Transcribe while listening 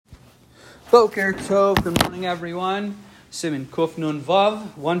Boker Tov, good morning everyone. Siman Kuf Nun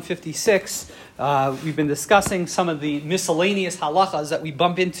Vav, 156. We've been discussing some of the miscellaneous halachas that we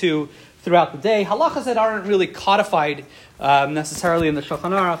bump into throughout the day. Halachas that aren't really codified necessarily in the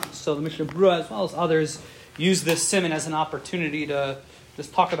Shulchan Aruch. So the Mishnah Berurah, as well as others, use this siman as an opportunity to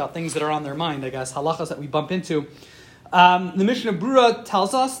just talk about things that are on their mind, I guess, halachas that we bump into. The Mishnah Berurah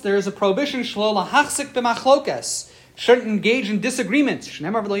tells us there is a prohibition, shlo lahachzik b'machlokes. Shouldn't engage in disagreements.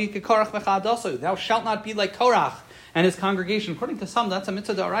 Thou shalt not be like Korach and his congregation. According to some, that's a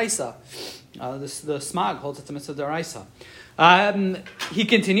mitzvah d'oraisa. The Smag holds it's a mitzvah d'oraisa. He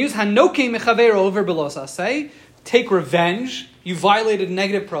continues, Hanoke mechaver over belosa. Say, take revenge. You violated a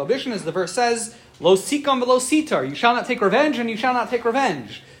negative prohibition, as the verse says, Lo sikam velo sitar. You shall not take revenge, and you shall not take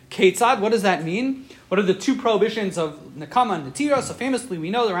revenge. Ketzad, what does that mean? What are the two prohibitions of Nekama and Netira? So famously, we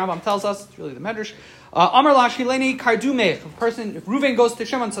know, the Rambam tells us, it's really the Medrash, Amar lashileni kardumech. If Reuven goes to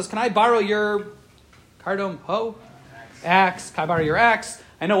Shimon and says, can I borrow your kardum, hoe? Axe. Can I borrow your axe?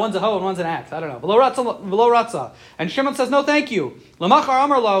 I know one's a hoe and one's an axe. I don't know. V'lo ratza. And Shimon says, no, thank you. Lamachar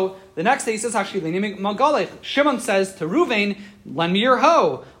amar lo. The next day he says, hashileni magalech. Shimon says to Reuven, lend me your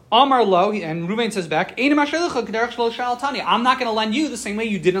hoe. Amar lo, and Reuven says back, I'm not going to lend you the same way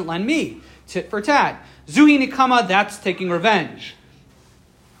you didn't lend me. Tit for tat. Zuhi nikama, that's taking revenge.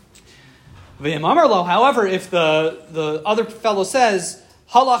 However, if the other fellow says,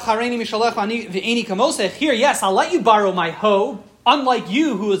 here, yes, I'll let you borrow my hoe, unlike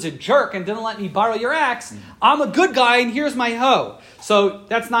you who is a jerk and didn't let me borrow your axe, I'm a good guy and here's my hoe. So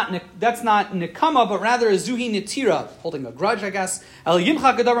that's not nekama, but rather a zuhi netira, holding a grudge, I guess. So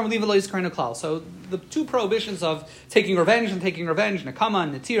the two prohibitions of taking revenge, nekama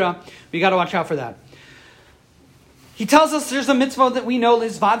and netira, we got to watch out for that. He tells us there's a mitzvah that we know,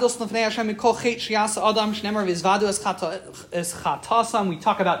 Lizvados Lefnei Hashem Mikol Chet Shiasa Adam Shneimar V'Izvado Es Chatasam. We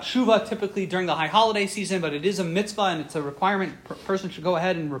talk about tshuva typically during the high holiday season, but it is a mitzvah and it's a requirement. A person should go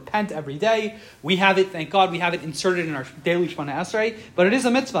ahead and repent every day. We have it, thank God, we have it inserted in our daily Shemona Esrei, but it is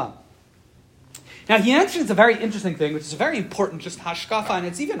a mitzvah. Now he mentions a very interesting thing, which is very important, just hashkafa, and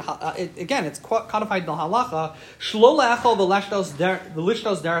it's even it's codified in the halacha. Shlo le'achol v'lishtos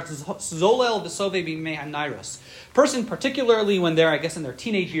derech zolel v'sovei b'mei hanairos. Person, particularly when they're, I guess, in their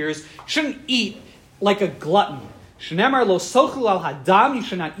teenage years, shouldn't eat like a glutton. Shneimar lo sochel al hadam, you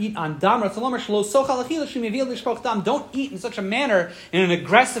should not eat on dam. Ratzalomer shlo sochel achila shemivil lishpoch dam. Don't eat in such a manner, in an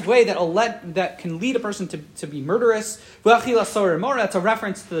aggressive way that can lead a person to be murderous. V'achila sorer mora. That's a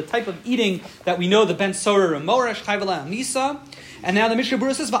reference to the type of eating that we know the ben sorer mora shchayvela amisa. And now the Mishnah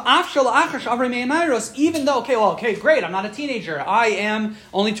Berurah says, even though, great, I'm not a teenager. I am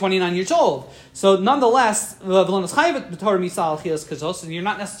only 29 years old. So nonetheless, you're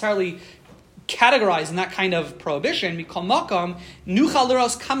not necessarily categorized in that kind of prohibition.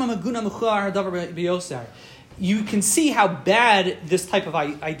 You can see how bad this type of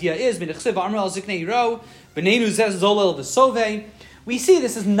idea is. We see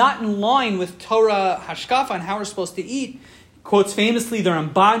this is not in line with Torah hashkafa and how we're supposed to eat. Quotes famously the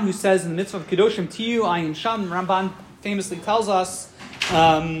Ramban, who says in the mitzvah of Kedoshim Tiyu Ayin Sham. Ramban famously tells us,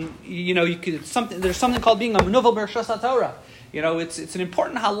 there's something called being a menuvel b'reshus HaTorah. It's an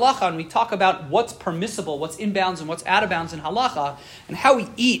important halacha, and we talk about what's permissible, what's inbounds and what's out of bounds in halacha, and how we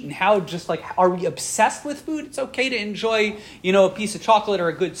eat, and how are we obsessed with food? It's okay to enjoy, a piece of chocolate or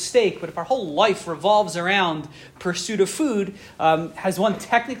a good steak, but if our whole life revolves around pursuit of food, has one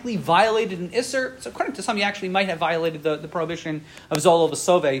technically violated an isser? So according to some, you actually might have violated the prohibition of zolel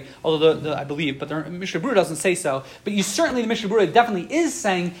v'sovei, although I believe, but the Mishnah Berurah doesn't say so. But the Mishnah Berurah definitely is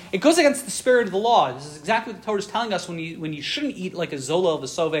saying it goes against the spirit of the law. This is exactly what the Torah is telling us when you shouldn't eat like a zolel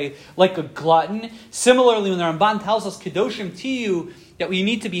v'sovei, like a glutton. Similarly, when the Ramban tells us kedoshim tiyu, that we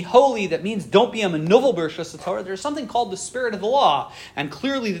need to be holy, that means don't be a menuvel b'reshus HaTorah. There's something called the spirit of the law, and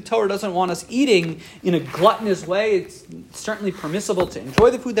clearly the Torah doesn't want us eating in a gluttonous way. It's certainly permissible to enjoy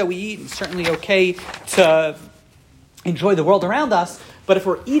the food that we eat. It's certainly okay to enjoy the world around us. But if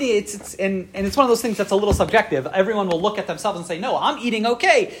we're eating, it's one of those things that's a little subjective. Everyone will look at themselves and say, no, I'm eating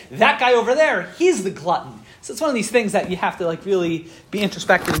okay. That guy over there, he's the glutton. So it's one of these things that you have to really be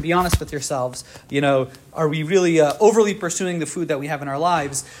introspective and be honest with yourselves. Are we really overly pursuing the food that we have in our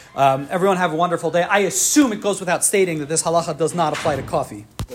lives? Everyone have a wonderful day. I assume it goes without stating that this halacha does not apply to coffee.